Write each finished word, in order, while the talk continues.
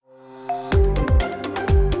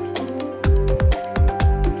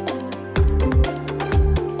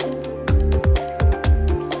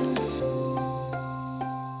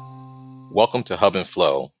Welcome to Hub and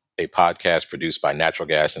Flow, a podcast produced by Natural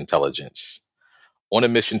Gas Intelligence. On a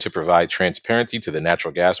mission to provide transparency to the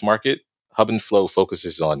natural gas market, Hub and Flow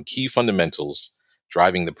focuses on key fundamentals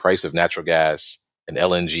driving the price of natural gas and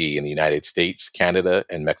LNG in the United States, Canada,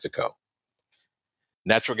 and Mexico.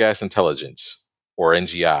 Natural Gas Intelligence, or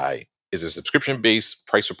NGI, is a subscription-based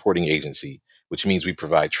price reporting agency, which means we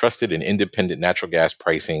provide trusted and independent natural gas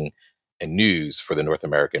pricing and news for the North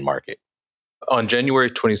American market. On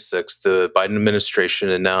January 26th, the Biden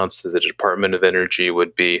administration announced that the Department of Energy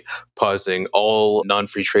would be pausing all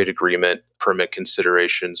non-free trade agreement permit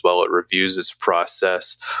considerations while it reviews its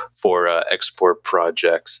process for export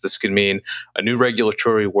projects. This could mean a new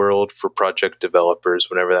regulatory world for project developers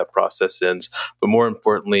whenever that process ends. But more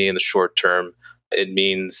importantly, in the short term, it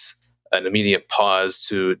means an immediate pause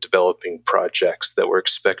to developing projects that were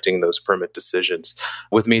expecting those permit decisions.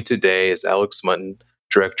 With me today is Alex Munton,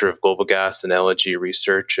 Director of Global Gas and LNG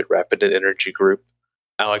Research at Rapidan Energy Group.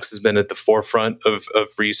 Alex has been at the forefront of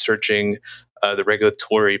researching the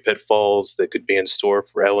regulatory pitfalls that could be in store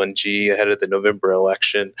for LNG ahead of the November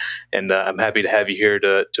election. And I'm happy to have you here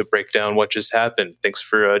to break down what just happened. Thanks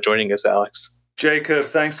for joining us, Alex. Jacob,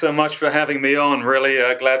 thanks so much for having me on. Really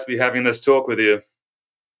glad to be having this talk with you.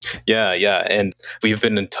 Yeah. And we've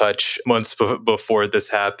been in touch months before this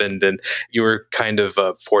happened, and you were kind of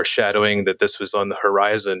foreshadowing that this was on the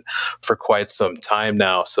horizon for quite some time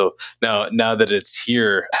now. So now that it's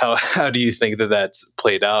here, how do you think that that's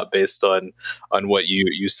played out based on what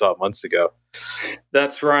you saw months ago?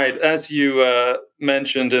 That's right. As you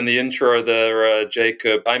mentioned in the intro there,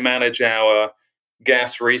 Jacob, I manage our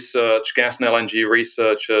gas and LNG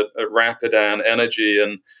research at Rapidan Energy,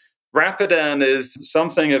 and Rapidan is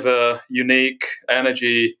something of a unique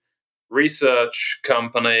energy research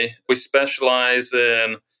company. We specialize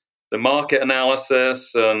in the market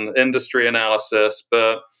analysis and industry analysis,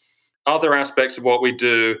 but other aspects of what we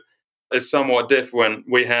do is somewhat different.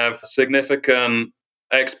 We have significant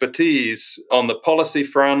expertise on the policy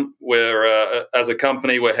front. As a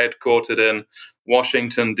company, we're headquartered in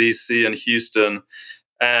Washington, D.C. and Houston,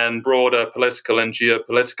 and broader political and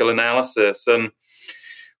geopolitical analysis. And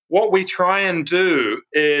what we try and do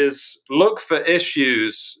is look for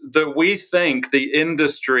issues that we think the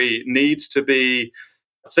industry needs to be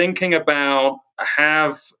thinking about,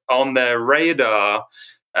 have on their radar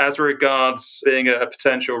as regards being a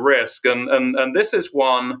potential risk. And this is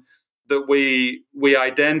one that we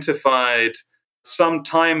identified some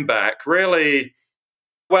time back, really.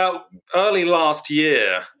 Well, early last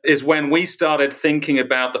year is when we started thinking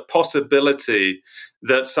about the possibility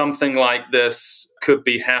that something like this could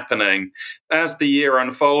be happening. As the year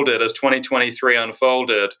unfolded, as 2023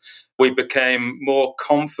 unfolded, we became more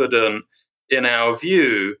confident in our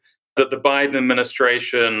view that the Biden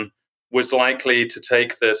administration was likely to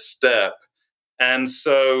take this step. And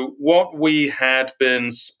so what we had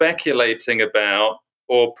been speculating about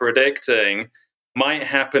or predicting might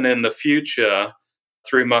happen in the future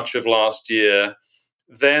through much of last year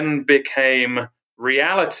then became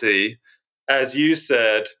reality, as you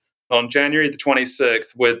said, on January the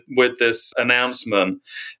 26th with this announcement.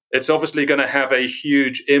 It's obviously going to have a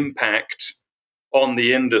huge impact on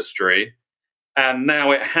the industry. And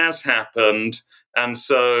now it has happened. And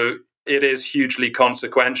so it is hugely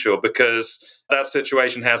consequential because that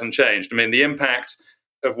situation hasn't changed. I mean, the impact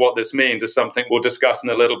of what this means is something we'll discuss in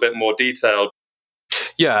a little bit more detail.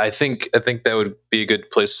 Yeah, I think that would be a good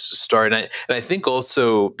place to start. And I think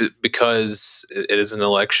also because it is an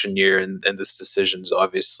election year and this decision's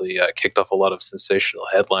obviously kicked off a lot of sensational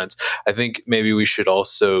headlines, I think maybe we should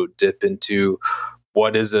also dip into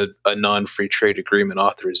what is a non-free trade agreement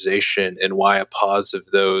authorization and why a pause of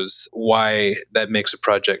those, why that makes a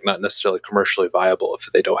project not necessarily commercially viable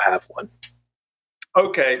if they don't have one.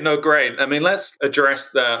 Okay, no, great. I mean, let's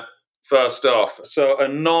address that first off. So a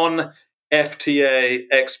non-FTA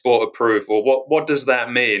export approval, what does that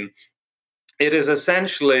mean? It is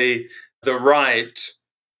essentially the right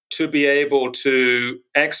to be able to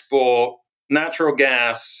export natural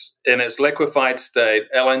gas in its liquefied state,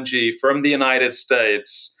 LNG, from the United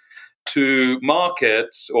States to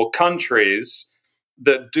markets or countries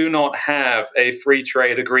that do not have a free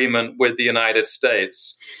trade agreement with the United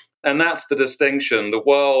States. And that's the distinction. The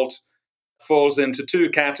world falls into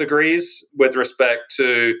two categories with respect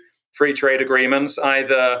to free trade agreements.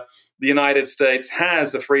 Either the United States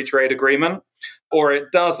has a free trade agreement or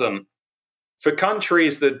it doesn't. For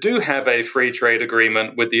countries that do have a free trade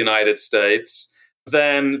agreement with the United States,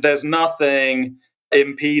 then there's nothing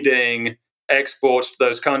impeding exports to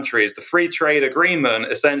those countries. The free trade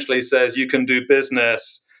agreement essentially says you can do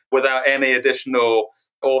business without any additional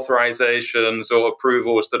authorizations or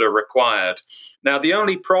approvals that are required. Now, the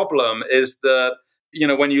only problem is that,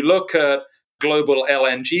 when you look at global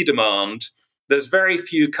LNG demand, there's very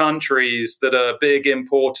few countries that are big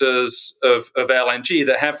importers of LNG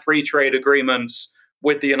that have free trade agreements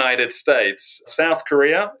with the United States. South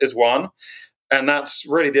Korea is one, and that's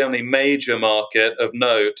really the only major market of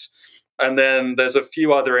note. And then there's a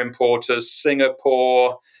few other importers.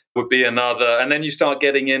 Singapore would be another. And then you start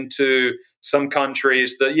getting into some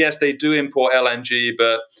countries that, yes, they do import LNG,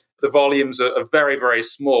 but the volumes are very, very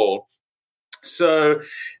small. So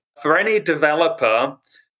for any developer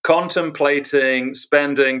contemplating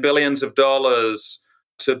spending billions of dollars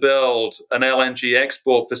to build an LNG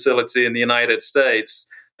export facility in the United States,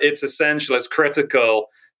 it's essential, it's critical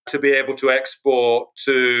to be able to export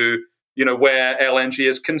to, where LNG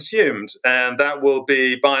is consumed. And that will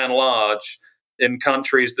be, by and large, in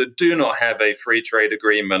countries that do not have a free trade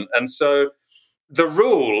agreement. And so the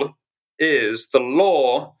law is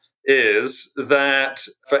that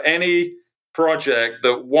for any project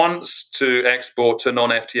that wants to export to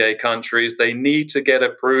non-FTA countries, they need to get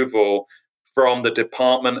approval from the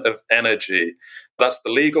Department of Energy. That's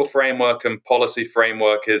the legal framework and policy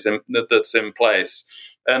framework that's in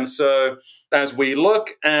place. And so as we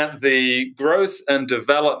look at the growth and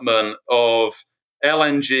development of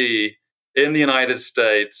LNG in the United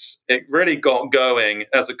States, it really got going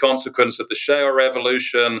as a consequence of the shale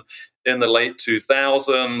revolution in the late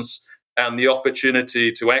 2000s and the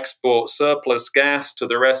opportunity to export surplus gas to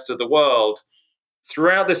the rest of the world.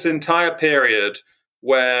 Throughout this entire period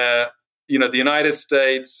where, the United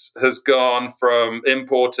States has gone from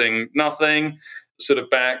importing nothing, sort of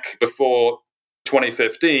back before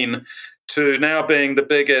 2015, to now being the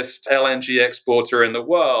biggest LNG exporter in the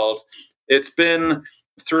world, it's been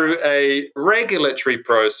through a regulatory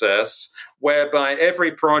process whereby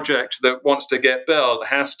every project that wants to get built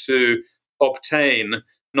has to obtain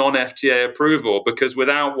non-FTA approval, because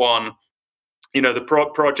without one,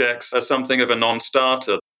 the projects are something of a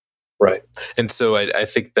non-starter. Right. And so I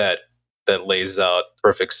think that lays out a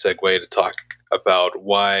perfect segue to talk about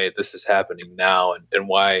why this is happening now and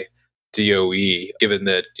why DOE, given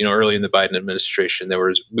that, early in the Biden administration, there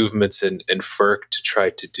was movements in FERC to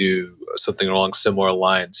try to do something along similar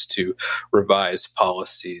lines to revise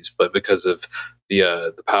policies. But because of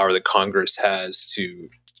the power that Congress has to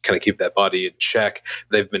kind of keep that body in check,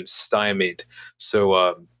 they've been stymied.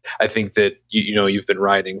 So I think that, you've been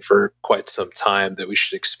writing for quite some time that we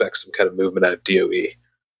should expect some kind of movement out of DOE.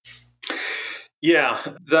 Yeah,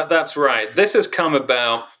 that's right. This has come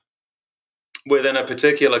about within a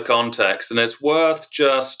particular context, and it's worth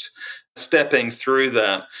just stepping through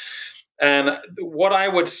that. And what I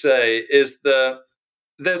would say is that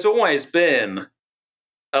there's always been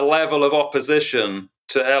a level of opposition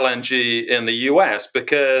to LNG in the US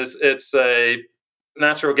because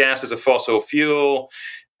natural gas is a fossil fuel,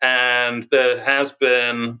 and there has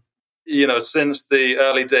been, since the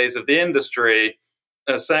early days of the industry,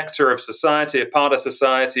 a sector of society, a part of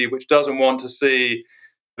society, which doesn't want to see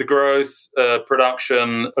the growth,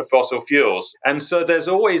 production of fossil fuels. And so there's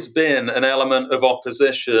always been an element of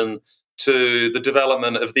opposition to the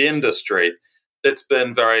development of the industry. It's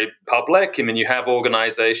been very public. I mean, you have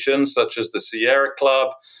organizations such as the Sierra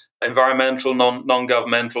Club, environmental,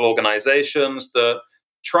 non-governmental organizations that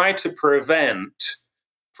try to prevent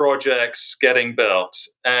projects getting built.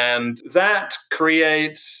 And that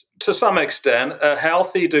creates, to some extent, a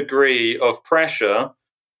healthy degree of pressure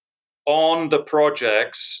on the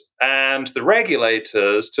projects and the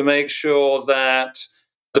regulators to make sure that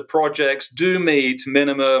the projects do meet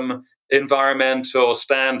minimum environmental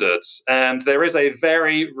standards. And there is a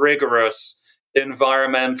very rigorous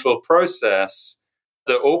environmental process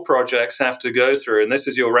that all projects have to go through. And this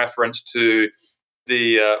is your reference to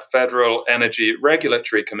the Federal Energy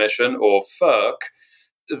Regulatory Commission, or FERC,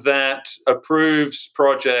 that approves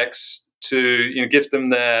projects to, gives them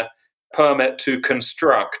their permit to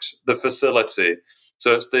construct the facility.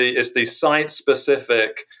 So it's the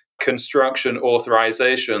site-specific construction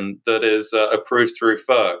authorization that is approved through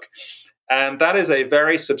FERC. And that is a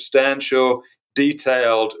very substantial,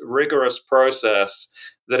 detailed, rigorous process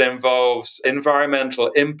that involves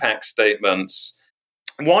environmental impact statements.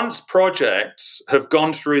 Once projects have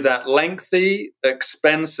gone through that lengthy,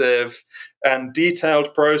 expensive, and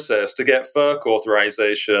detailed process to get FERC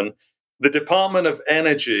authorization, the Department of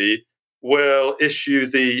Energy will issue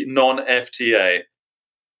the non-FTA.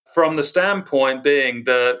 From the standpoint being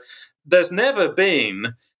that there's never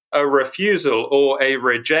been a refusal or a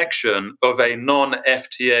rejection of a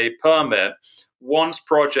non-FTA permit once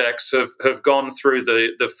projects have gone through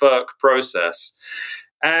the FERC process.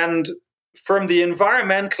 And from the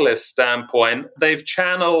environmentalist standpoint, they've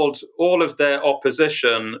channeled all of their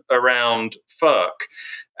opposition around FERC.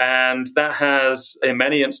 And that has, in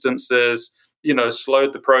many instances,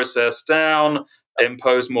 slowed the process down,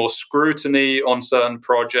 imposed more scrutiny on certain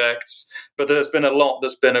projects. But there's been a lot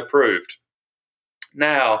that's been approved.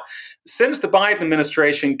 Now, since the Biden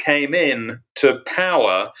administration came in to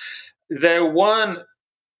power, there weren't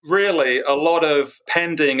really a lot of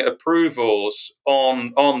pending approvals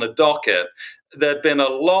on the docket. There'd been a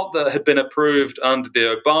lot that had been approved under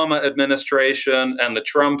the Obama administration and the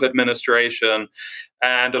Trump administration,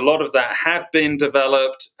 and a lot of that had been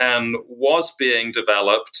developed and was being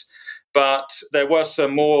developed. But there were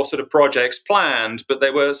some more sort of projects planned, but they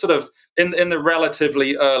were sort of in the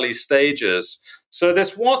relatively early stages. So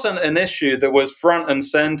this wasn't an issue that was front and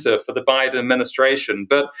center for the Biden administration,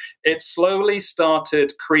 but it slowly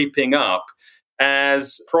started creeping up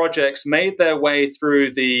as projects made their way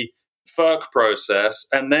through the FERC process,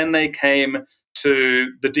 and then they came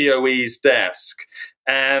to the DOE's desk.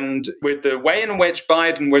 And with the way in which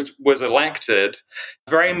Biden was elected,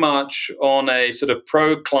 very much on a sort of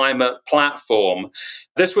pro-climate platform,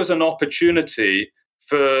 this was an opportunity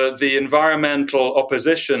for the environmental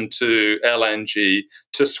opposition to LNG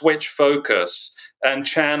to switch focus and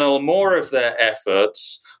channel more of their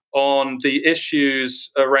efforts on the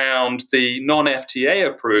issues around the non-FTA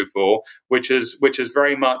approval, which is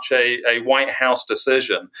very much a White House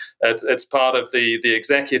decision. It's part of the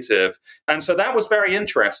executive. And so that was very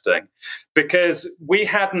interesting because we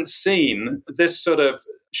hadn't seen this sort of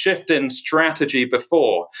shift in strategy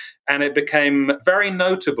before. And it became very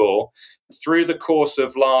notable through the course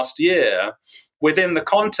of last year within the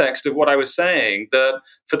context of what I was saying, that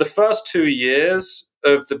for the first 2 years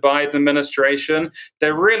of the Biden administration,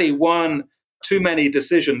 there really weren't too many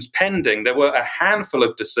decisions pending. There were a handful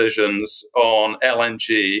of decisions on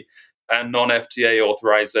LNG and non-FTA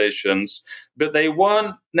authorizations, but they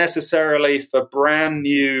weren't necessarily for brand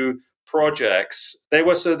new projects.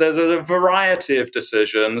 There's a variety of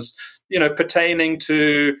decisions, pertaining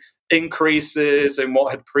to increases in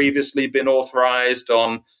what had previously been authorized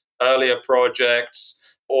on earlier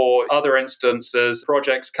projects, or other instances,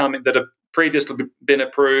 projects coming that have previously been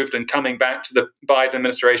approved and coming back to the Biden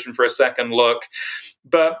administration for a second look.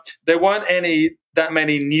 But there weren't that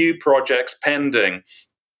many new projects pending.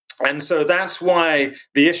 And so that's why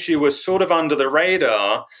the issue was sort of under the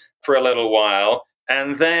radar for a little while,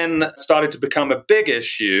 and then started to become a big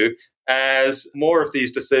issue as more of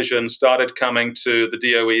these decisions started coming to the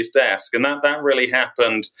DOE's desk. And that really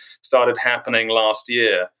started happening last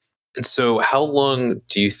year. And so how long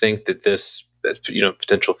do you think that this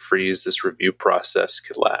potential freeze, this review process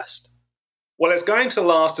could last? Well, it's going to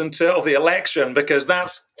last until the election because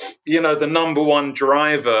that's, the number one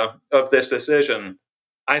driver of this decision.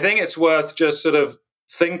 I think it's worth just sort of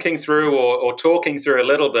thinking through or talking through a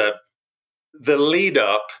little bit the lead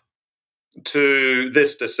up to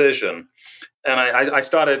this decision. And I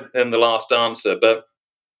started in the last answer, but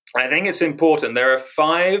I think it's important. There are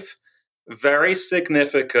 5 very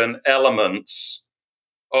significant elements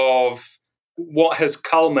of what has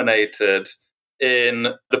culminated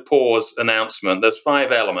in the pause announcement. There's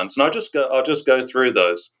 5 elements, and I'll just go through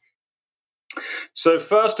those. So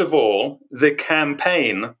first of all, the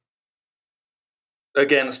campaign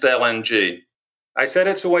against LNG. I said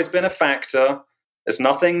it's always been a factor. It's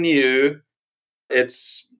nothing new.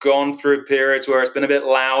 It's gone through periods where it's been a bit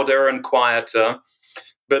louder and quieter.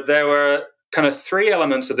 But there were kind of 3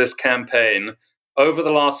 elements of this campaign over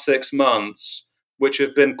the last 6 months which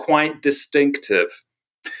have been quite distinctive.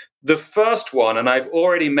 The first one, and I've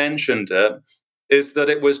already mentioned it, is that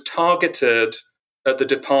it was targeted at the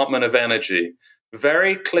Department of Energy,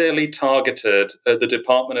 very clearly targeted at the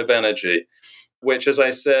Department of Energy, which, as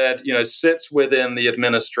I said, sits within the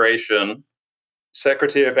administration.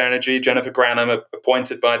 Secretary of Energy, Jennifer Granholm,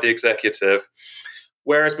 appointed by the executive.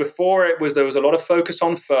 Whereas before there was a lot of focus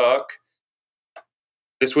on FERC.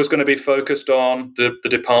 This was going to be focused on the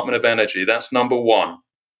Department of Energy. That's number one.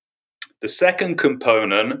 The second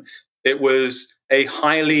component, it was a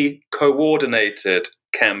highly coordinated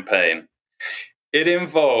campaign. It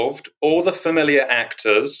involved all the familiar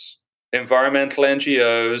actors, environmental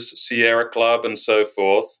NGOs, Sierra Club, and so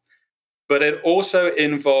forth. But it also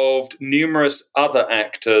involved numerous other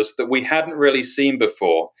actors that we hadn't really seen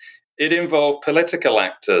before. It involved political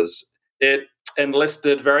actors. It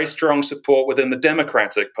enlisted very strong support within the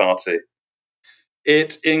Democratic Party.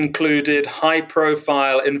 It included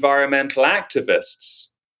high-profile environmental activists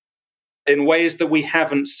in ways that we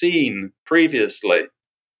haven't seen previously.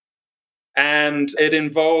 And it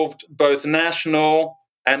involved both national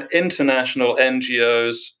and international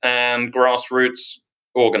NGOs and grassroots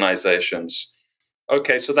organizations.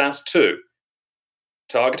 Okay, so that's 2.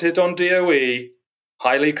 Targeted on DOE,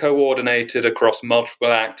 highly coordinated across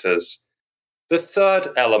multiple actors. The third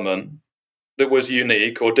element that was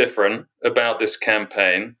unique or different about this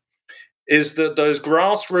campaign is that those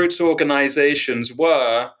grassroots organizations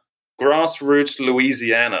were grassroots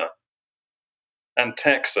Louisiana and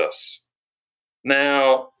Texas.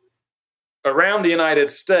 Now, around the United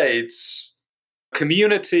States,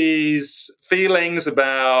 communities' feelings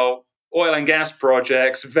about oil and gas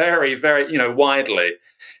projects vary very, widely.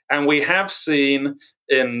 And we have seen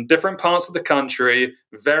in different parts of the country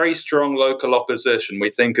very strong local opposition. We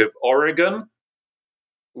think of Oregon,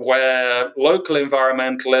 where local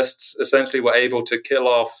environmentalists essentially were able to kill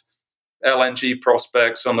off LNG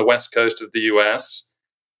prospects on the west coast of the US.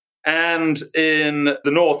 And in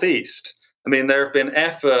the Northeast, there have been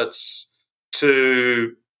efforts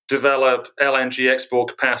to develop LNG export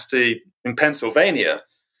capacity in Pennsylvania,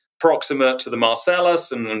 proximate to the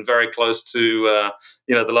Marcellus and very close to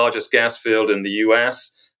the largest gas field in the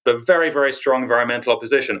US, but very, very strong environmental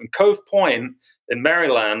opposition. And Cove Point in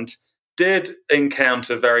Maryland did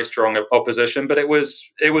encounter very strong opposition, but it was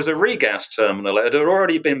a regas terminal. It had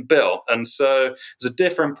already been built, and so it was a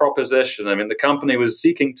different proposition. The company was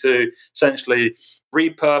seeking to essentially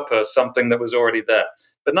repurpose something that was already there.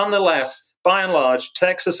 But nonetheless, by and large,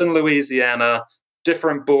 Texas and Louisiana,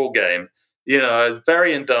 different ball game.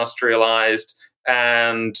 Very industrialized,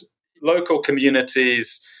 and local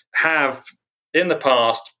communities have, in the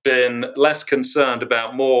past, been less concerned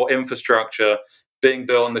about more infrastructure being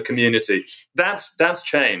built in the community. That's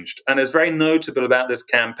changed. And it's very notable about this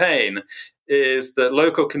campaign is that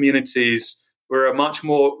local communities were a much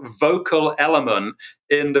more vocal element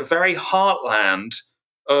in the very heartland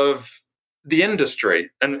of the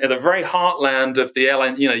industry and in the very heartland of the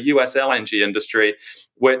US LNG industry,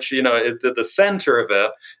 which is the center of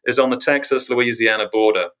it is on the Texas-Louisiana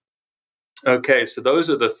border. Okay, so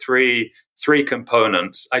those are the three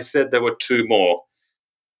components. I said there were 2 more.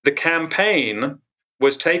 The campaign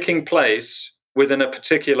was taking place within a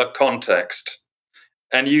particular context.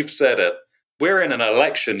 And you've said it. We're in an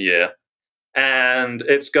election year, and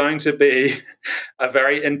it's going to be a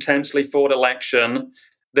very intensely fought election.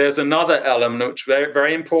 There's another element which is very,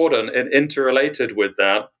 very important and interrelated with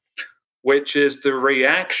that, which is the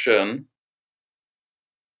reaction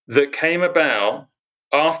that came about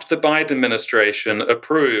after the Biden administration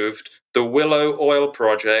approved the Willow Oil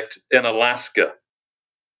Project in Alaska.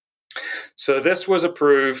 So this was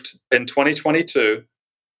approved in 2022,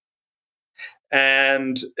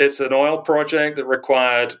 and it's an oil project that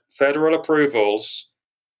required federal approvals,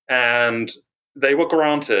 and they were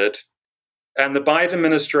granted. And the Biden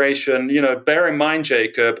administration, bear in mind,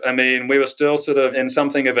 Jacob, we were still sort of in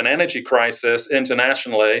something of an energy crisis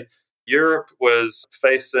internationally. Europe was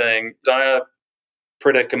facing dire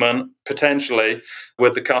predicament, potentially,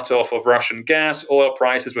 with the cutoff of Russian gas. Oil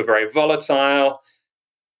prices were very volatile.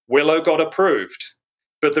 Willow got approved.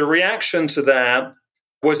 But the reaction to that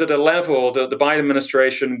was at a level that the Biden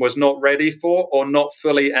administration was not ready for or not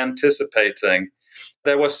fully anticipating.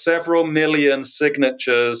 There were several million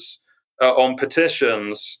signatures on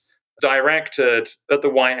petitions directed at the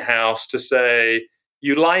White House to say,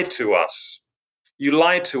 you lied to us. You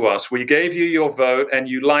lied to us. We gave you your vote and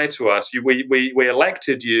you lied to us. We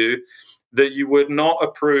elected you that you would not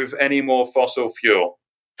approve any more fossil fuel.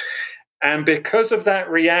 And because of that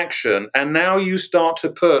reaction, and now you start to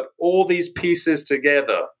put all these pieces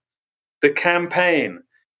together, the campaign,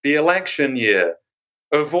 the election year,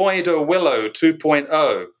 Avoid a Willow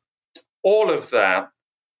 2.0, all of that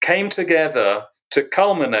came together to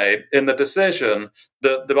culminate in the decision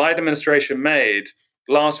that the Biden administration made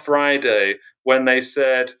last Friday when they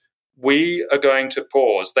said, we are going to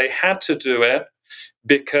pause. They had to do it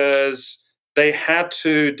because they had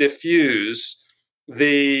to diffuse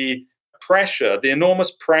the pressure, the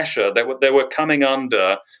enormous pressure that they were coming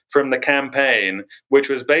under from the campaign, which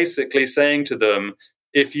was basically saying to them,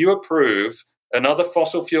 if you approve another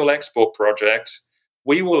fossil fuel export project,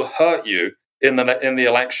 we will hurt you in the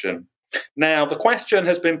election. Now, the question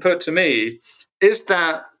has been put to me, is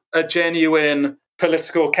that a genuine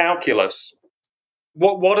political calculus?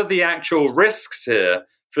 What are the actual risks here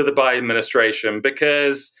for the Biden administration?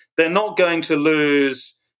 Because they're not going to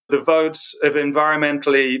lose the votes of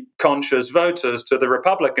environmentally conscious voters to the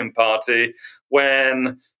Republican Party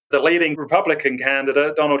when the leading Republican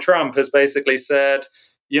candidate, Donald Trump, has basically said,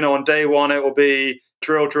 on day one, it will be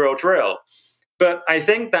drill, drill, drill. But I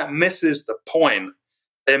think that misses the point.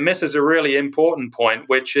 It misses a really important point,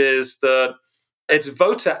 which is that it's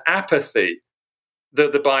voter apathy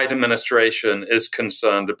that the Biden administration is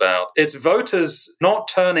concerned about. It's voters not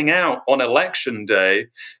turning out on election day.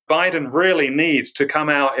 Biden really needs to come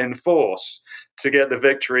out in force to get the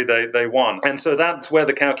victory they want. And so that's where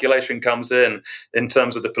the calculation comes in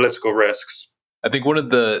terms of the political risks. I think one of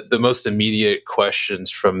the most immediate questions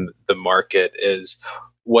from the market is,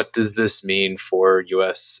 what does this mean for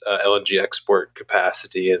U.S. LNG export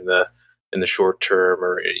capacity in the short term,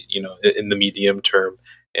 or in the medium term?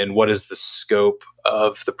 And what is the scope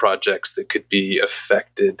of the projects that could be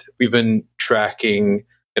affected? We've been tracking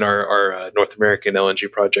in our North American LNG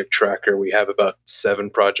project tracker. We have about 7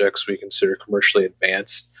 projects we consider commercially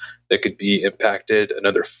advanced that could be impacted.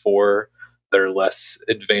 Another 4 that are less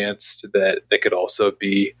advanced that could also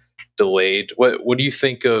be delayed. What do you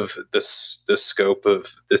think of the scope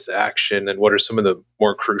of this action, and what are some of the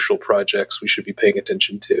more crucial projects we should be paying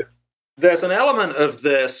attention to? There's an element of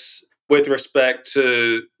this with respect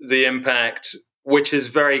to the impact, which is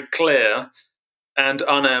very clear and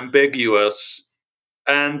unambiguous.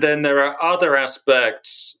 And then there are other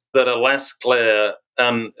aspects that are less clear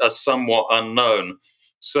and are somewhat unknown.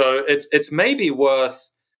 So it's maybe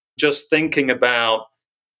worth just thinking about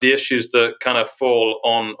the issues that kind of fall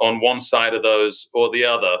on one side of those or the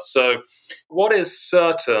other. So what is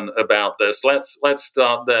certain about this? Let's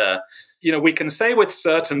start there. We can say with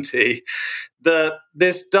certainty that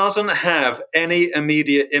this doesn't have any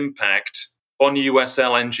immediate impact on US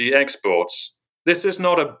LNG exports. This is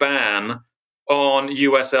not a ban on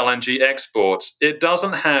US LNG exports. It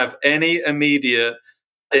doesn't have any immediate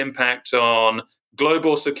impact on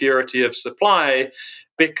global security of supply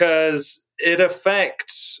because it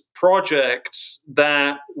affects projects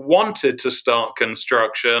that wanted to start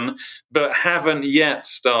construction but haven't yet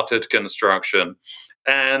started construction.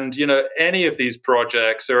 And, any of these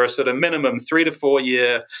projects are a sort of minimum 3 to 4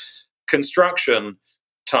 year construction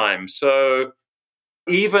time. So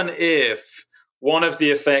even if one of the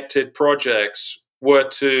affected projects were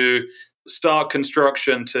to start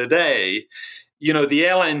construction today, the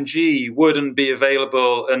LNG wouldn't be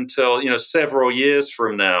available until, several years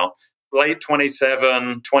from now, late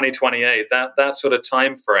 27, 2028, that sort of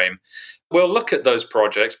time frame. We'll look at those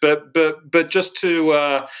projects, but just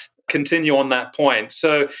to continue on that point.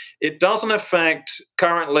 So it doesn't affect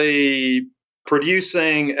currently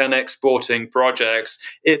producing and exporting projects.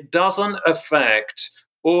 It doesn't affect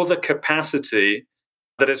all the capacity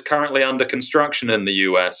that is currently under construction in the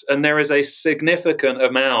US. And there is a significant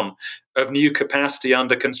amount of new capacity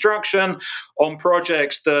under construction on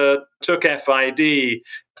projects that took FID.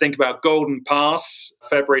 Think about Golden Pass,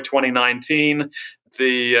 February 2019,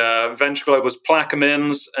 the Venture Global's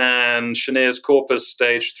Plaquemines and Cheniere's Corpus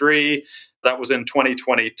Stage 3. That was in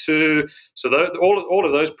 2022. So all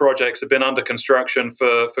of those projects have been under construction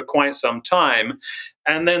for quite some time.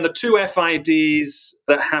 And then the 2 FIDs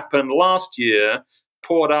that happened last year,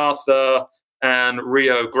 Port Arthur and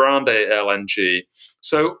Rio Grande LNG.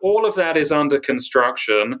 So all of that is under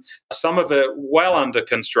construction, some of it well under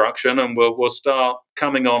construction, and will start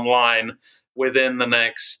coming online within the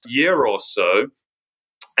next year or so.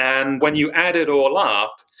 And when you add it all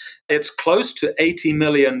up, it's close to 80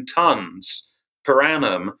 million tons per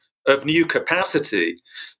annum of new capacity.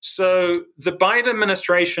 So the Biden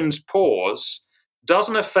administration's pause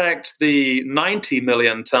doesn't affect the 90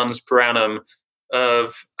 million tons per annum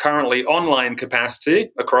of currently online capacity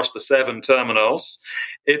across the 7 terminals.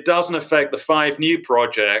 It doesn't affect the 5 new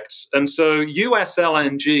projects. And so US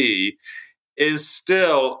LNG is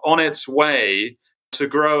still on its way to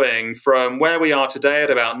growing from where we are today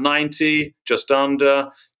at about 90, just under,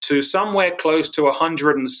 to somewhere close to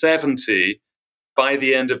 170 by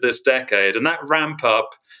the end of this decade. And that ramp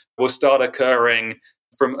up will start occurring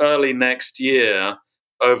from early next year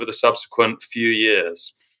over the subsequent few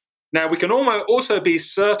years. Now, we can also be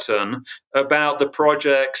certain about the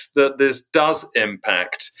projects that this does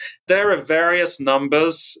impact. There are various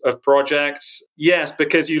numbers of projects. Yes,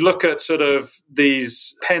 because you look at sort of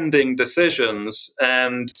these pending decisions,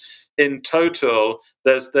 and in total,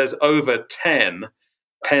 there's over 10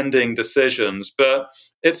 pending decisions. But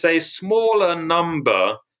it's a smaller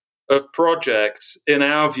number of projects, in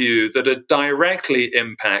our view, that are directly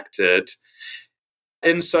impacted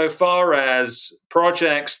insofar as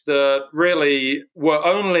projects that really were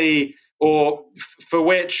only, or for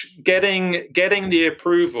which getting the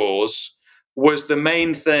approvals was the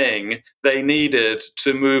main thing they needed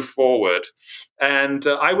to move forward. And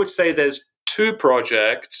I would say there's 2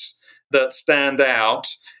 projects that stand out,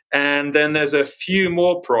 and then there's a few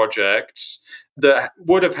more projects that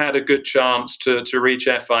would have had a good chance to reach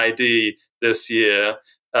FID this year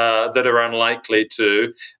that are unlikely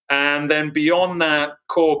to. And then beyond that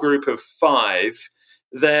core group of 5,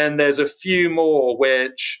 then there's a few more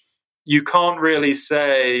which you can't really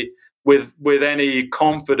say with any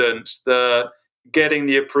confidence that getting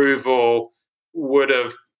the approval would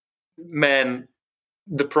have meant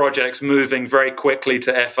the project's moving very quickly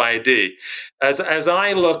to FID. As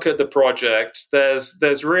I look at the project,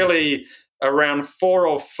 there's really around 4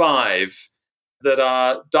 or 5 that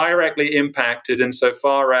are directly impacted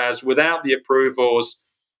insofar as without the approvals,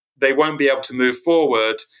 they won't be able to move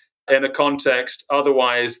forward in a context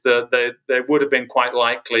otherwise that they would have been quite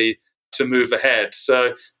likely to move ahead.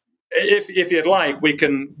 So if you'd like, we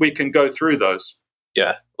can go through those.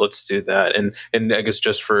 Yeah, let's do that. And I guess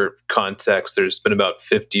just for context, there's been about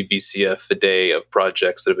 50 BCF a day of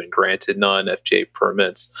projects that have been granted non-FTA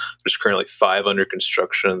permits. There's currently 5 under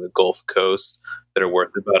construction on the Gulf Coast that are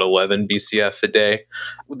worth about 11 BCF a day.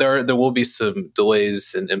 There will be some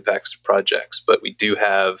delays and impacts to projects, but we do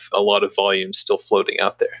have a lot of volume still floating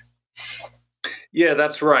out there. Yeah,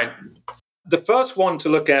 that's right. The first one to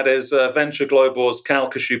look at is Venture Global's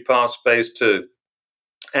Calcasieu Pass Phase 2.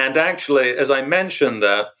 And actually, as I mentioned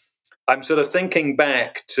there, I'm sort of thinking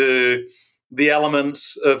back to the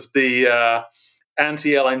elements of the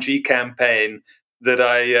anti-LNG campaign that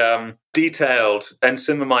I detailed in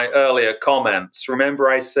some of my earlier comments. Remember,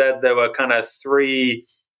 I said there were kind of three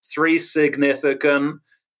significant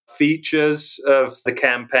features of the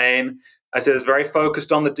campaign. I said it was very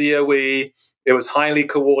focused on the DOE, it was highly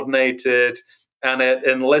coordinated, and it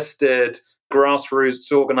enlisted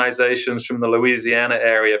grassroots organizations from the Louisiana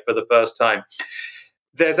area for the first time.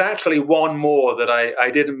 There's actually one more that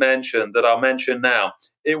I didn't mention that I'll mention now.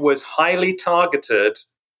 It was highly targeted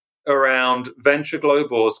around Venture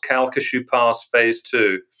Global's Calcasieu Pass Phase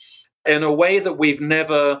 2 in a way that we've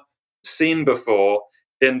never seen before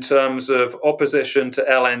in terms of opposition to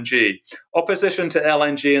LNG. Opposition to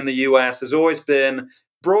LNG in the US has always been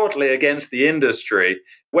broadly against the industry.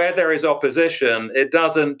 Where there is opposition, it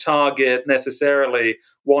doesn't target necessarily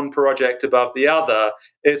one project above the other.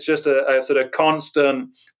 It's just a sort of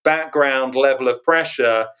constant background level of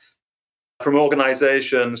pressure from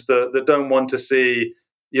organizations that don't want to see,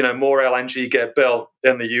 more LNG get built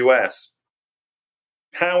in the US.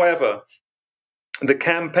 However, the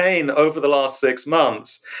campaign over the last 6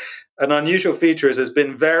 months, an unusual feature has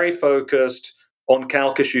been very focused on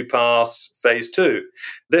Calcasieu Pass Phase 2.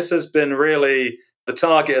 This has been really the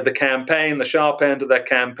target of the campaign, the sharp end of their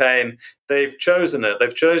campaign. They've chosen it.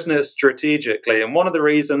 They've chosen it strategically. And one of the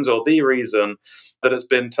reasons, or the reason, that it's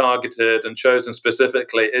been targeted and chosen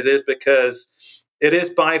specifically, it is because it is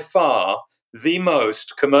by far the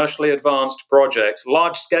most commercially advanced project,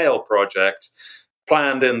 large-scale project,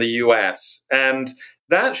 planned in the US. And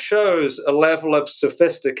that shows a level of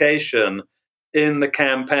sophistication in the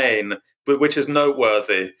campaign, which is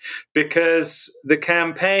noteworthy, because the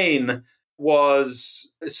campaign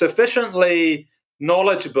was sufficiently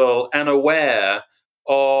knowledgeable and aware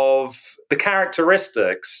of the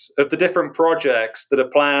characteristics of the different projects that are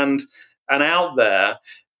planned and out there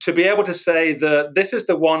to be able to say that this is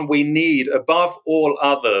the one we need above all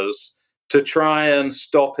others to try and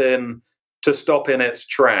stop in its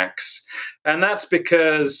tracks. And that's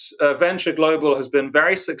because Venture Global has been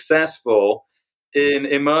very successful in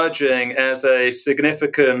emerging as a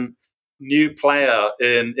significant new player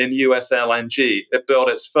in US LNG. It built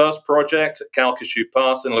its first project at Calcasieu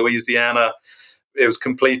Pass in Louisiana. It was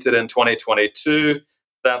completed in 2022.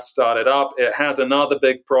 That started up. It has another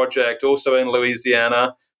big project also in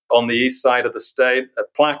Louisiana on the east side of the state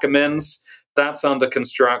at Plaquemines. That's under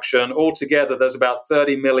construction. Altogether, there's about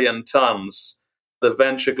 30 million tons that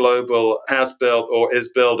Venture Global has built or is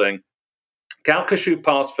building. Calcasieu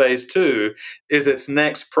Pass Phase 2 is its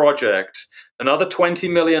next project, another 20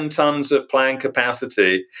 million tons of planned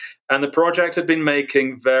capacity, and the project had been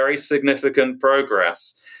making very significant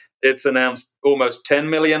progress. It's announced almost 10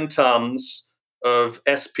 million tons of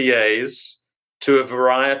SPAs to a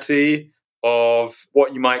variety of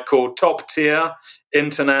what you might call top-tier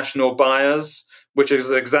international buyers, which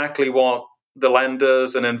is exactly what the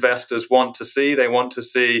lenders and investors want to see. They want to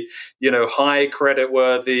see, high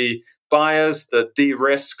credit-worthy buyers that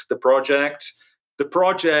de-risk the project. The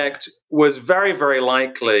project was very, very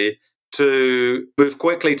likely to move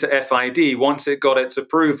quickly to FID once it got its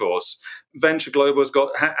approvals. Venture Global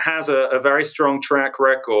has a very strong track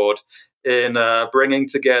record in bringing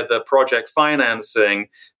together project financing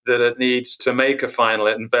that it needs to make a final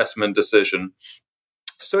investment decision.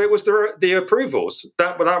 So it was the approvals.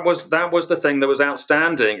 That was the thing that was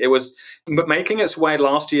outstanding. It was making its way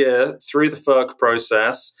last year through the FERC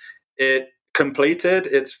process. It completed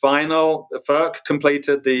its FERC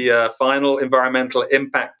completed the final environmental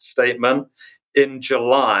impact statement in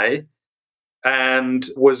July. and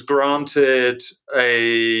was granted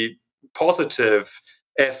a positive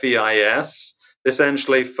FEIS.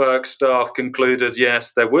 Essentially, FERC staff concluded,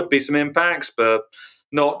 yes, there would be some impacts, but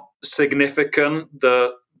not significant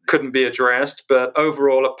that couldn't be addressed, but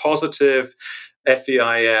overall a positive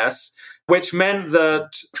FEIS, which meant that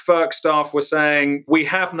FERC staff were saying, we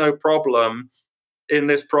have no problem in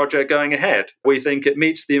this project going ahead. We think it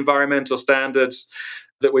meets the environmental standards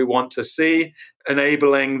that we want to see,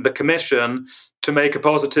 enabling the Commission to make a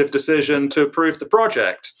positive decision to approve the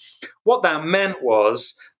project. What that meant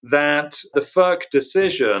was that the FERC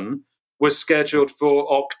decision was scheduled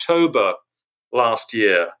for October last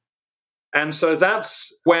year. And so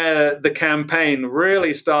that's where the campaign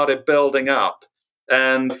really started building up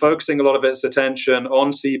and focusing a lot of its attention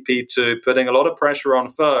on CP2, putting a lot of pressure on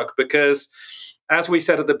FERC, because as we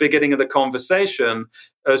said at the beginning of the conversation,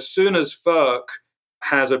 as soon as FERC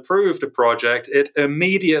has approved a project, it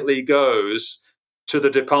immediately goes to the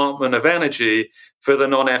Department of Energy for the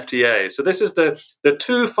non-FTA. So this is the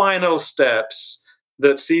two final steps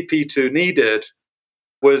that CP2 needed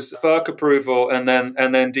was FERC approval and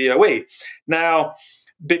then DOE. Now,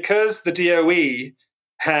 because the DOE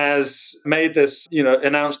has made this,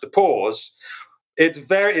 announced the pause,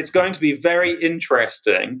 it's going to be very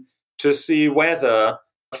interesting to see whether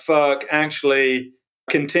FERC actually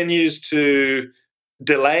continues to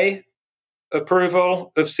delay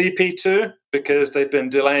approval of CP2, because they've been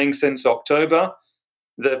delaying since October.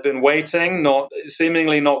 They've been waiting,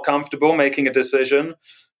 seemingly not comfortable making a decision,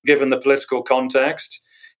 given the political context.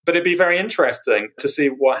 But it'd be very interesting to see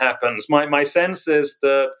what happens. My sense is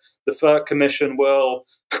that the FERC Commission will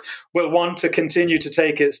want to continue to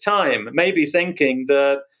take its time, maybe thinking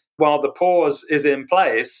that while the pause is in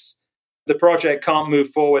place, the project can't move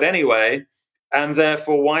forward anyway, and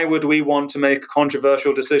therefore why would we want to make a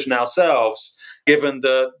controversial decision ourselves, given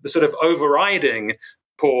the sort of overriding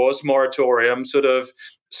pause moratorium sort of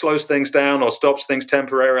slows things down or stops things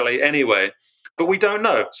temporarily anyway. But we don't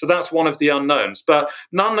know. So that's one of the unknowns. But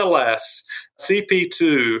nonetheless,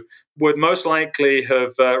 CP2 would most likely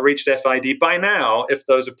have reached FID by now if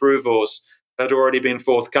those approvals had already been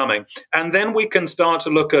forthcoming. And then we can start to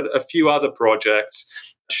look at a few other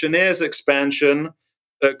projects. Cheniere's expansion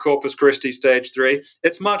at Corpus Christi Stage 3,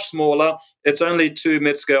 it's much smaller. It's only 2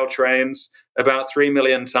 mid-scale trains, about 3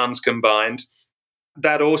 million tons combined.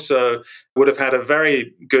 That also would have had a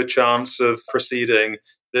very good chance of proceeding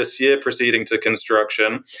to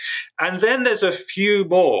construction. And then there's a few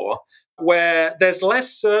more where there's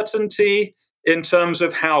less certainty in terms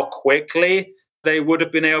of how quickly they would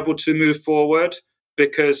have been able to move forward,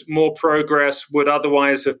 because more progress would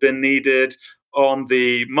otherwise have been needed on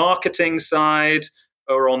the marketing side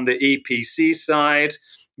or on the EPC side.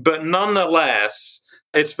 But nonetheless,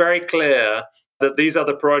 it's very clear that these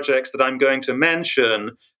other projects that I'm going to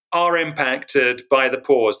mention are impacted by the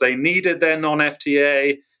pause. They needed their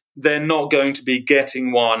non-FTA. They're not going to be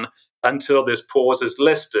getting one until this pause is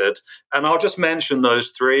listed. And I'll just mention those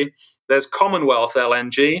three. There's Commonwealth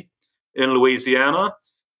LNG in Louisiana.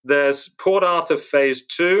 There's Port Arthur Phase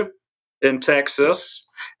 2 in Texas.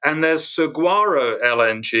 And there's Saguaro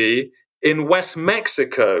LNG in West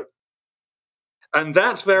Mexico. And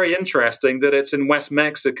that's very interesting that it's in West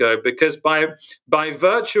Mexico, because by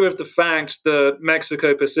virtue of the fact that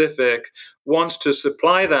Mexico Pacific wants to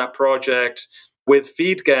supply that project with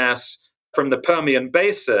feed gas from the Permian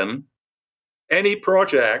Basin, any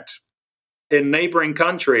project in neighboring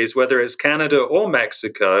countries, whether it's Canada or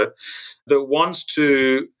Mexico, that wants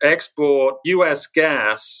to export U.S.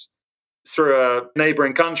 gas through a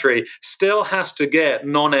neighboring country still has to get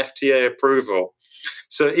non-FTA approval.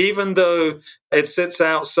 So even though it sits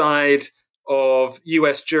outside of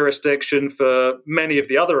US jurisdiction for many of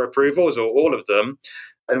the other approvals, or all of them,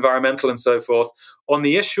 environmental and so forth, on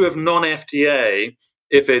the issue of non-FTA,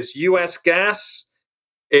 if it's US gas,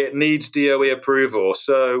 it needs DOE approval.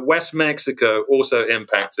 So West Mexico also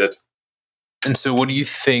impacted. And so what do you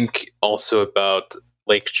think also about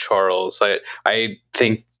Lake Charles? I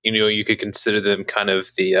think you could consider them kind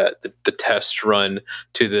of the test run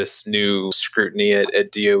to this new scrutiny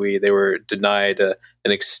at DOE. They were denied an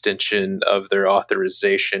extension of their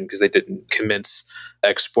authorization because they didn't commence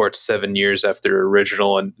exports 7 years after their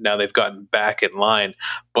original, and now they've gotten back in line.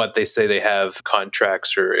 But they say they have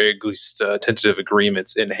contracts, or at least tentative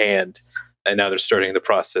agreements in hand, and now they're starting the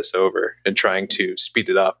process over and trying to speed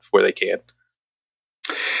it up where they can.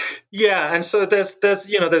 Yeah, and so there's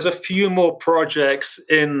a few more projects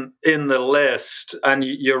in the list, and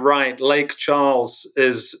you're right. Lake Charles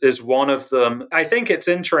is one of them. I think it's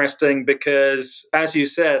interesting because, as you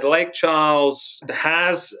said, Lake Charles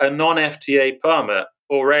has a non-FTA permit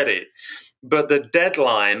already. but the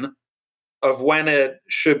deadline of when it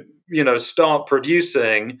should, start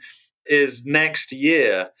producing is next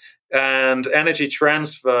year. And Energy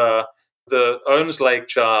Transfer, that owns Lake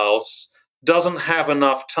Charles, doesn't have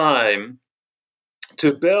enough time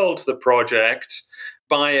to build the project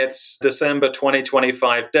by its December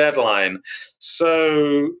 2025 deadline.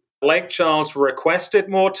 So Lake Charles requested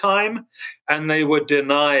more time, and they were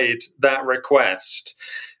denied that request.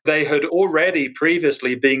 They had already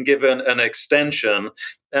previously been given an extension,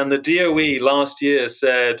 and the DOE last year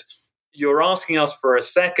said, "You're asking us for a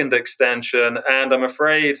second extension, and I'm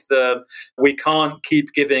afraid that we can't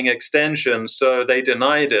keep giving extensions," so they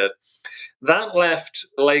denied it. That left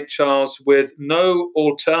Lake Charles with no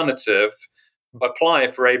alternative but apply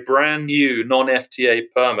for a brand new non-FTA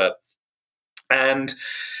permit. And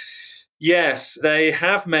yes, they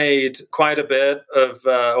have made quite a bit of,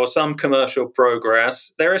 or some commercial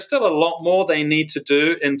progress. There is still a lot more they need to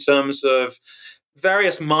do in terms of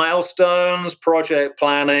various milestones, project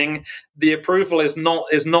planning. The approval is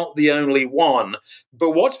not the only one.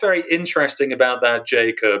 But what's very interesting about that,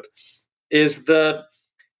 Jacob, is that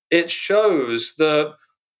it shows that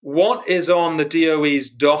what is on the DOE's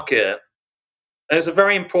docket is a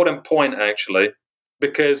very important point, actually,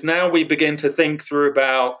 because now we begin to think through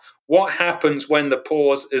about what happens when the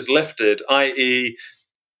pause is lifted, i.e.,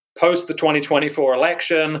 post the 2024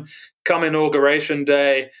 election, come Inauguration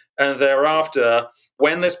Day, and thereafter,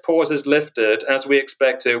 when this pause is lifted, as we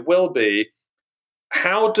expect it will be,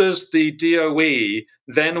 how does the DOE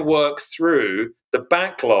then work through the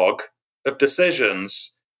backlog of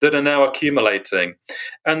decisions that are now accumulating?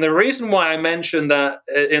 And the reason why I mention that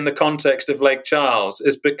in the context of Lake Charles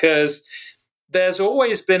is because there's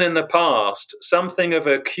always been in the past something of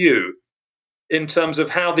a queue in terms of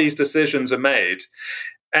how these decisions are made.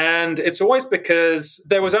 And it's always because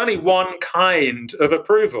there was only one kind of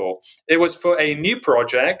approval. It was for a new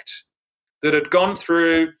project that had gone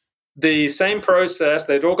through the same process.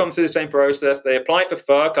 They'd all gone through the same process. They apply for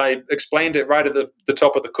FERC. I explained it right at the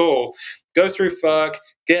top of the call. Go through FERC,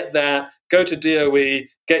 get that, go to DOE,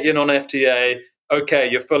 get your non-FTA. Okay,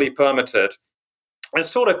 you're fully permitted. And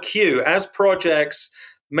sort of queue, as projects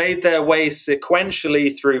made their way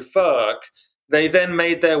sequentially through FERC, they then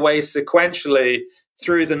made their way sequentially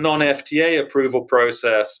through the non-FTA approval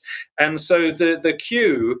process. And so the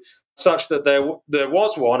queue, such that there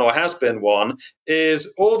was one or has been one,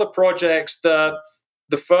 is all the projects that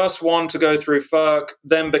the first one to go through FERC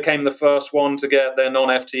then became the first one to get their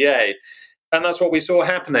non-FTA. And that's what we saw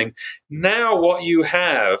happening. Now what you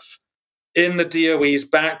have in the DOE's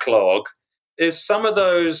backlog is some of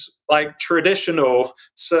those like traditional,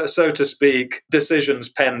 so to speak, decisions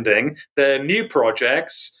pending. They're new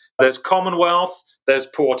projects. There's Commonwealth, there's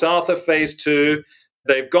Port Arthur Phase 2.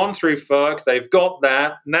 They've gone through FERC, they've got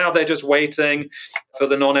that. Now they're just waiting for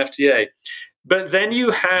the non-FTA. But then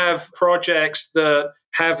you have projects that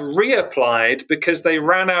have reapplied because they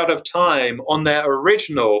ran out of time on their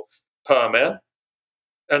original permit,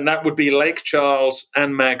 and that would be Lake Charles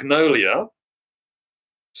and Magnolia.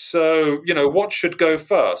 So, what should go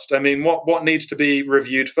first? I mean, what needs to be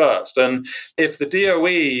reviewed first? And if the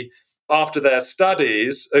DOE, after their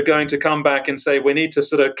studies, are going to come back and say, we need to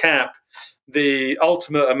sort of cap the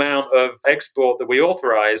ultimate amount of export that we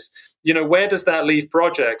authorize, where does that leave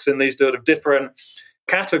projects in these sort of different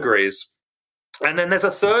categories? And then there's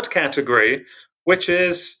a third category, which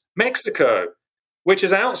is Mexico, which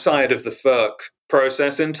is outside of the FERC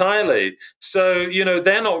process entirely. So,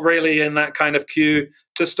 they're not really in that kind of queue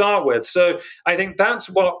to start with. So I think that's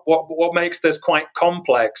what makes this quite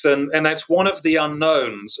complex. And that's one of the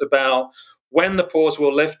unknowns about when the pause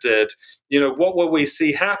will lifted, what will we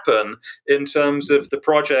see happen in terms of the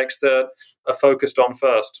projects that are focused on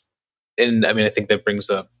first? And I mean, I think that brings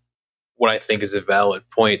up what I think is a valid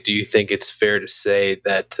point. Do you think it's fair to say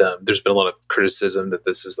that there's been a lot of criticism that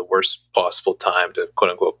this is the worst possible time to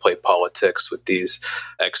quote unquote play politics with these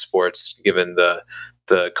exports, given the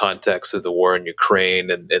context of the war in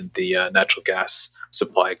Ukraine and the natural gas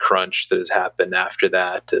supply crunch that has happened after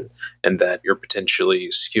that, and that you're potentially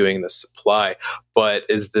skewing the supply? But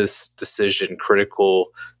is this decision critical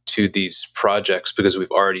to these projects? Because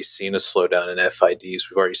we've already seen a slowdown in FIDs.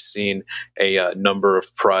 We've already seen a number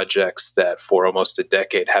of projects that for almost a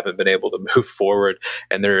decade haven't been able to move forward.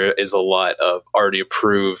 And there is a lot of already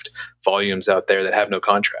approved volumes out there that have no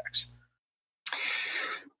contracts.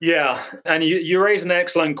 Yeah, and you raise an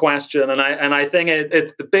excellent question, and I think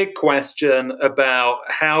it's the big question about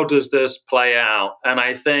how does this play out. And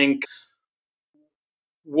I think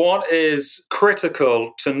what is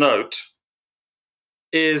critical to note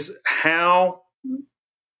is how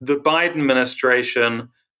the Biden administration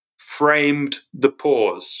framed the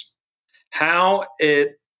pause, how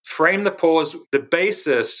it framed the pause, the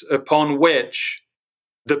basis upon which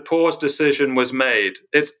the pause decision was made.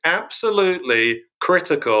 It's absolutely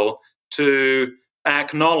critical to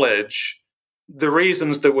acknowledge the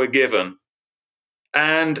reasons that were given.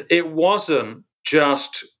 And it wasn't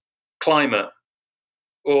just climate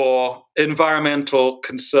or environmental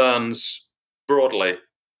concerns broadly.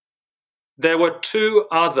 There were two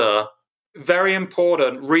other very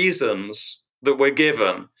important reasons that were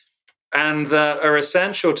given and that are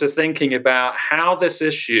essential to thinking about how this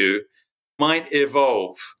issue might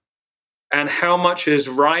evolve and how much is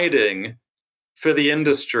riding for the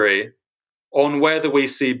industry on whether we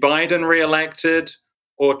see Biden reelected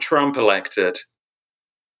or Trump elected.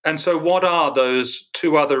 And so what are those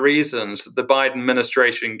two other reasons that the Biden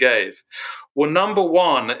administration gave? Well, number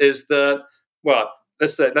one is that,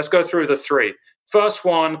 let's go through the three. First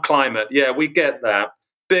one, climate. Yeah, we get that.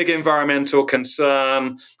 Big environmental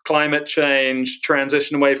concern, climate change,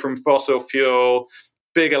 transition away from fossil fuel,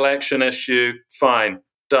 big election issue, fine,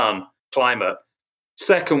 done, climate.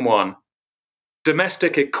 Second one,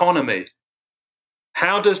 domestic economy.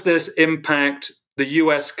 How does this impact the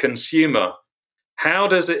US consumer? How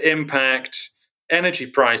does it impact energy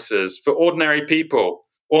prices for ordinary people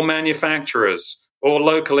or manufacturers or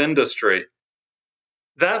local industry?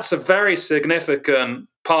 That's a very significant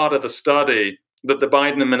part of the study that the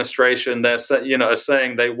Biden administration are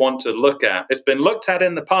saying they want to look at. It's been looked at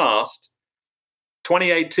in the past.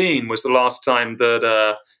 2018 was the last time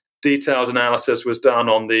that detailed analysis was done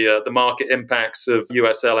on the market impacts of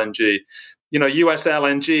US LNG. US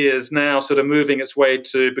LNG is now sort of moving its way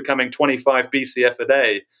to becoming 25 BCF a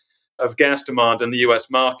day of gas demand in the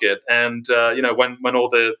US market. And, when all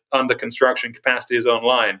the under construction capacity is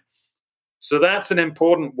online. So that's an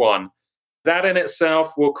important one. That in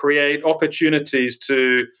itself will create opportunities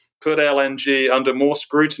to put LNG under more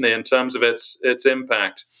scrutiny in terms of its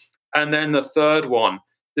impact. And then the third one,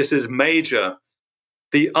 this is major.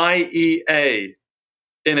 The IEA,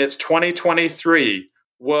 in its 2023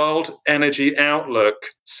 World Energy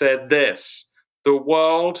Outlook, said this: the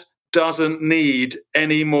world doesn't need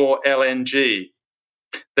any more LNG.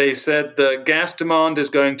 They said the gas demand is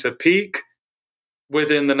going to peak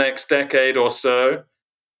within the next decade or so.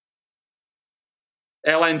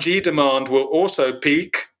 LNG demand will also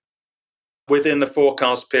peak within the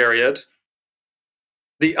forecast period.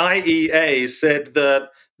 The IEA said that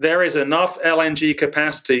there is enough LNG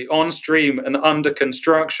capacity on stream and under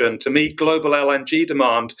construction to meet global LNG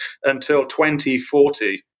demand until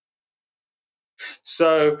 2040.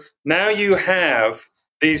 So now you have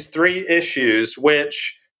these three issues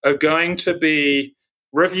which are going to be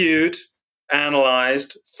reviewed,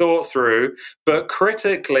 analyzed, thought through, but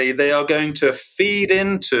critically, they are going to feed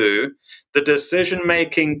into the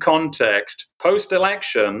decision-making context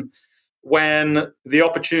post-election when the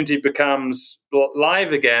opportunity becomes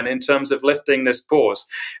live again in terms of lifting this pause.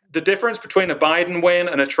 The difference between a Biden win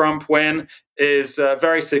and a Trump win is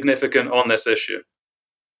very significant on this issue.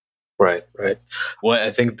 Right. Well,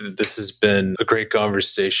 I think that this has been a great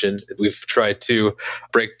conversation. We've tried to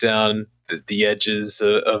break down the edges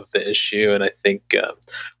of the issue, and I think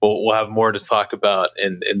we'll have more to talk about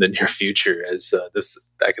in the near future. As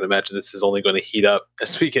I can imagine, this is only going to heat up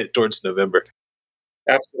as we get towards November.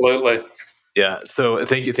 Absolutely. Yeah. So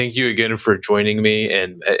thank you again for joining me.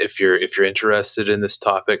 And if you're interested in this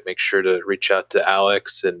topic, make sure to reach out to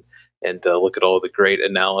Alex and look at all the great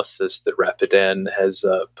analysis that Rapidan has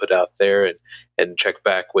put out there, and check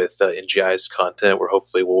back with NGI's content, where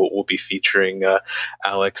hopefully we'll be featuring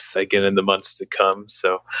Alex again in the months to come.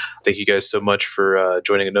 So thank you guys so much for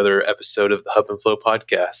joining another episode of the Hub and Flow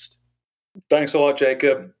podcast. Thanks a lot,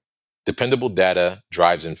 Jacob. Dependable data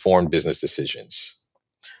drives informed business decisions.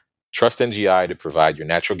 Trust NGI to provide your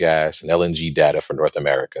natural gas and LNG data for North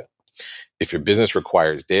America. If your business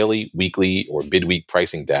requires daily, weekly, or bid-week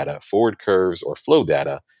pricing data, forward curves, or flow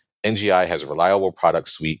data, NGI has a reliable product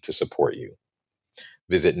suite to support you.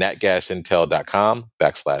 Visit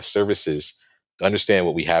natgasintel.com/services to understand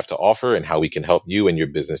what we have to offer and how we can help you and your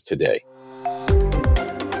business today.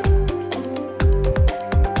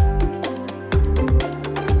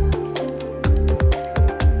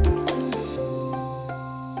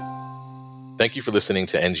 Thank you for listening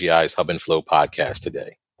to NGI's Hub and Flow podcast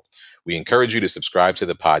today. We encourage you to subscribe to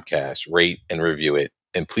the podcast, rate and review it,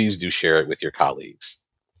 and please do share it with your colleagues.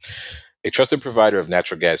 A trusted provider of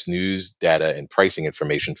natural gas news, data, and pricing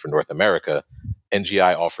information for North America,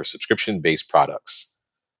 NGI offers subscription-based products.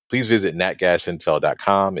 Please visit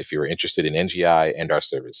natgasintel.com if you are interested in NGI and our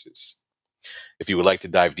services. If you would like to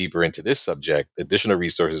dive deeper into this subject, additional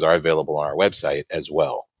resources are available on our website as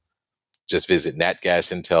well. Just visit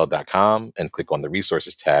natgasintel.com and click on the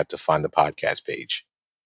resources tab to find the podcast page.